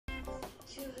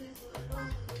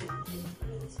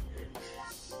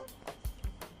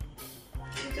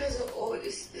You guys are all the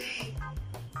same.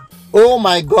 Oh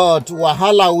my God,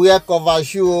 wahala wear cover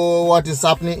shoe. What is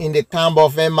happening in the camp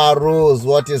of Emma Rose?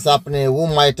 What is happening? Who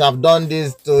might have done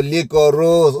this to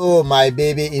Liquorose? Oh, my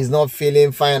baby is not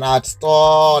feeling fine at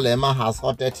all. Emma has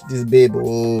hurted this baby.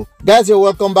 Oh. Guys, you're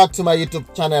welcome back to my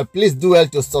YouTube channel. Please do well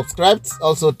to subscribe.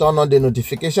 Also turn on the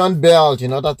notification bell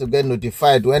in order to get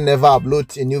notified whenever I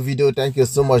upload a new video. Thank you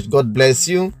so much. God bless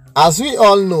you. As we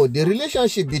all know, the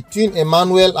relationship between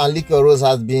Emmanuel and Liquorose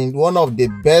has been one of the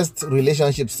best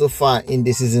relationships so far in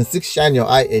the Season 6 Shine Your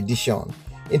Eye edition.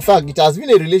 In fact, it has been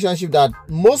a relationship that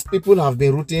most people have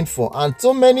been rooting for, and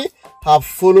so many have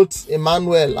followed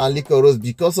Emmanuel and Liquorose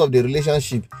because of the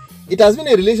relationship. It has been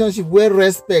a relationship where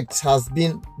respect has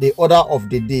been the order of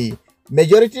the day.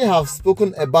 Majority have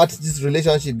spoken about this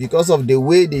relationship because of the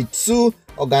way the two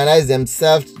organize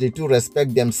themselves, the two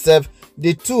respect themselves,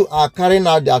 the two are carrying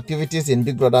out the activities in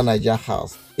Big Brother Naija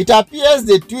house. It appears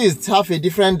the twists have a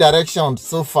different direction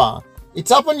so far. It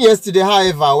happened yesterday,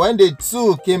 however, when the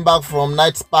two came back from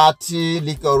night party.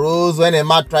 Liquorose, when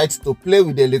Emma tried to play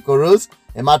with the Liquorose,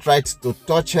 Emma tried to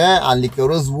touch her and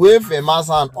Liquorose waved Emma's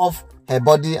hand off her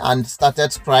body and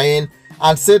started crying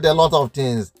and said a lot of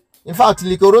things. In fact,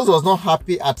 Liquorose was not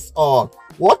happy at all.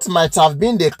 What might have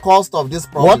been the cause of this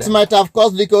problem? What might have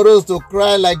caused Liquorose to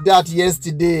cry like that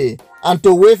yesterday and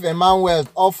to wave Emmanuel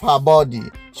off her body?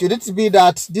 Should it be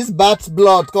that this bad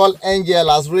blood called Angel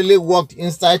has really worked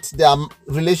inside their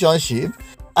relationship?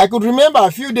 I could remember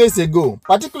a few days ago,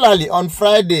 particularly on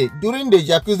Friday during the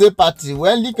jacuzzi party,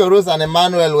 when Liquorose and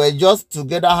Emmanuel were just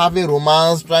together having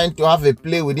romance, trying to have a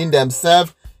play within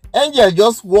themselves. Angel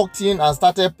just walked in and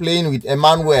started playing with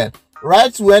Emmanuel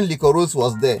right when Liquorose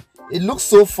was there. It looked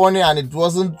so funny and it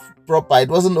wasn't proper, it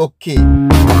wasn't okay.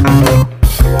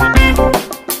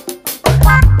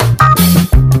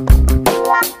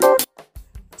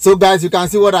 So guys, you can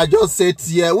see what I just said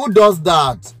here. Who does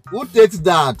that? Who takes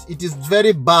that? It is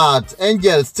very bad.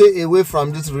 Angel, stay away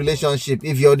from this relationship.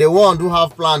 If you're the one who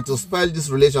have planned to spoil this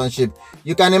relationship,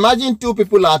 you can imagine two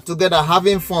people are together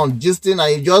having fun, gisting,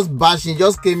 and you just bashing,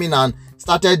 just came in and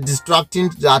started distracting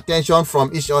the attention from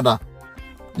each other.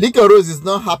 Liquorose is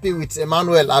not happy with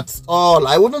Emmanuel at all.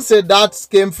 I wouldn't say that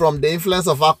came from the influence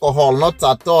of alcohol, not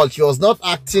at all. She was not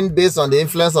acting based on the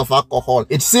influence of alcohol.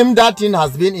 It seemed that thing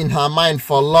has been in her mind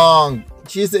for long.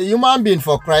 She's a human being,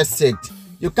 for Christ's sake.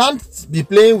 You can't be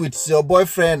playing with your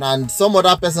boyfriend and some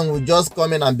other person will just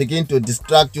come in and begin to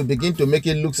distract you, begin to make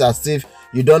it look as if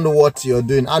you don't know what you're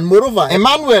doing. And moreover,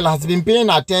 Emmanuel has been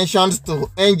paying attention to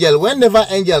Angel whenever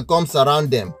Angel comes around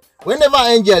them. Whenever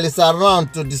Angel is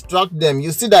around to distract them,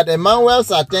 you see that Emmanuel's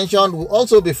attention will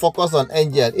also be focused on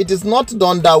Angel. It is not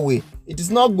done that way. It is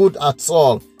not good at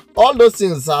all. All those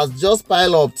things has just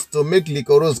piled up to make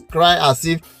Liquorose cry as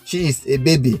if she is a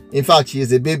baby. In fact, she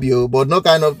is a baby, but not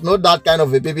that kind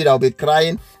of a baby that will be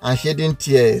crying and shedding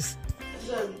tears.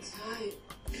 I'm tired.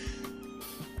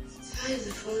 Tired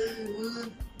of following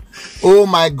one. Oh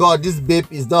my God, this babe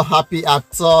is not happy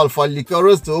at all. For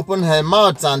Liquorose to open her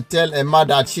mouth and tell Emma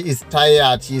that she is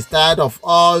tired. She is tired of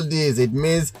all this. It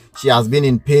means she has been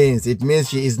in pains. It means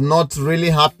she is not really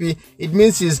happy. It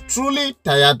means she is truly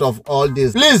tired of all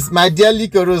this. Please, my dear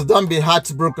Liquorose, don't be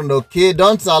heartbroken, okay?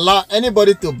 Don't allow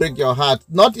anybody to break your heart.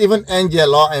 Not even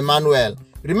Angel or Emmanuel.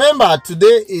 Remember,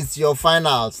 today is your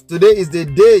finals. Today is the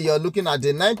day you're looking at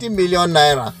the 90 million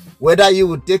naira. Whether you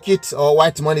will take it or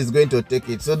white money is going to take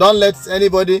it. So don't let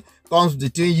anybody come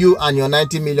between you and your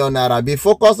 90 million naira. Be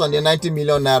focused on the 90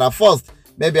 million naira first.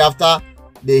 Maybe after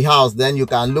the house, then you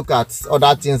can look at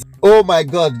other things. Oh my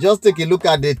God, just take a look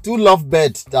at the two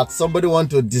lovebirds that somebody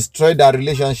want to destroy their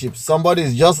relationship. Somebody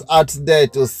is just out there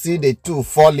to see the two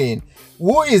falling.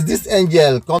 Who is this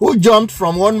Angel who jumped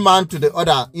from one man to the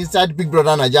other inside Big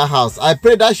Brother Naija house? I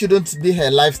pray that shouldn't be her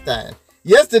lifestyle.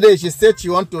 Yesterday, she said she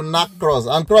want to knock Cross,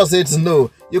 and Cross said,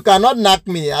 no, you cannot knock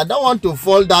me. I don't want to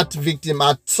fall that victim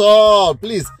at all.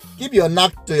 Please, keep your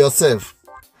knock to yourself.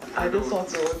 I don't want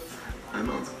to. I don't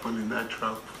want to fall in that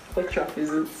trap. What trap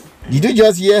is it? Did you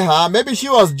just hear her? Maybe she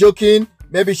was joking,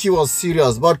 maybe she was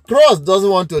serious, but Cross doesn't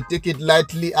want to take it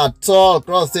lightly at all.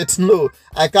 Cross said, no,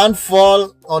 I can't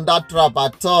fall on that trap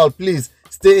at all. Please,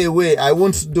 stay away. I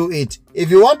won't do it. If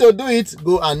you want to do it,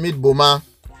 go and meet Boma.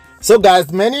 So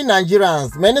guys, many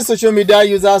Nigerians, many social media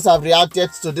users have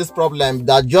reacted to this problem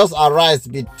that just arose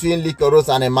between Liquorose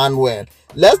and Emmanuel.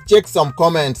 Let's check some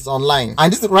comments online.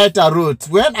 And this writer wrote,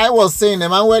 when I was saying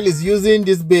Emmanuel is using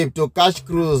this babe to catch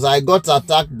cruise, I got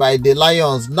attacked by the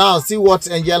lions. Now see what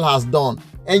Angel has done.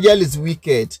 Angel is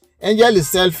wicked. Angel is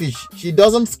selfish. She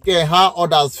doesn't care how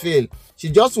others feel. She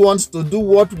just wants to do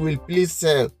what will please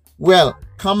her. Well,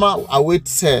 karma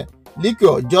awaits her.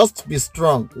 Liquor, just be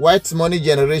strong. White money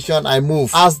generation, I move.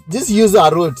 As this user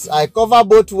wrote, I cover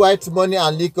both white money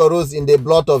and Liquorose in the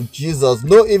blood of Jesus.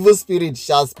 No evil spirit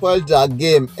shall spoil their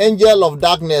game. Angel of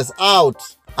darkness, out.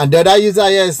 And the other user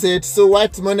here said, so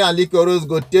white money and Liquorose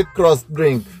go take cross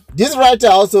drink. This writer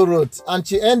also wrote, and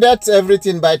she ended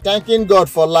everything by thanking God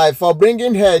for life, for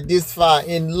bringing her this far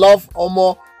in love.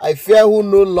 Omo, I fear who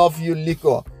no love you,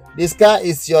 Liquor. The sky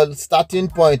is your starting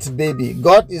point, baby.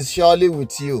 God is surely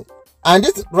with you. And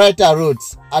this writer wrote,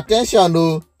 attention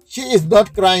oh, she is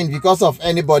not crying because of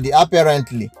anybody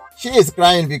apparently. She is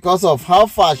crying because of how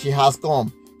far she has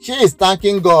come. She is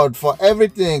thanking God for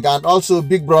everything and also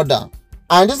Big Brother.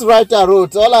 And this writer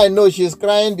wrote, all I know she's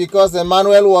crying because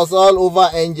Emmanuel was all over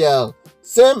Angel.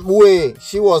 Same way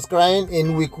she was crying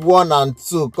in week 1 and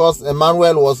 2 because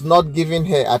Emmanuel was not giving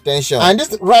her attention. And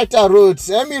this writer wrote,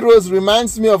 Emmy Rose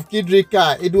reminds me of Kid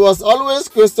Rika. It was always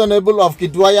questionable of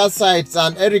Kidwaya's sides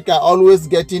and Erica always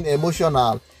getting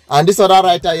emotional. And this other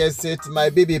writer here said, my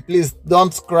baby, please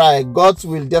don't cry. God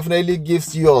will definitely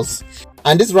give yours.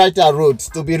 And this writer wrote,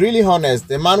 to be really honest,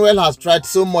 Emmanuel has tried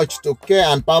so much to care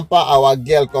and pamper our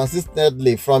girl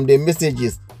consistently, from the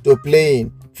messages to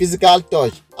playing, physical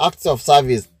touch, acts of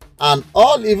service, and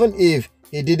all, even if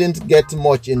he didn't get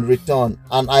much in return.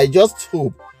 And I just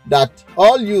hope that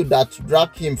all you that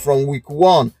dragged him from week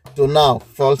 1 to now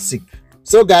fall sick.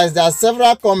 So guys, there are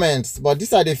several comments, but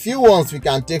these are the few ones we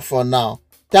can take for now.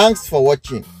 Thanks for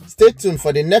watching. Stay tuned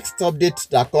for the next update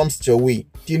that comes your way.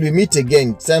 Till we meet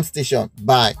again, same station.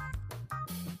 Bye.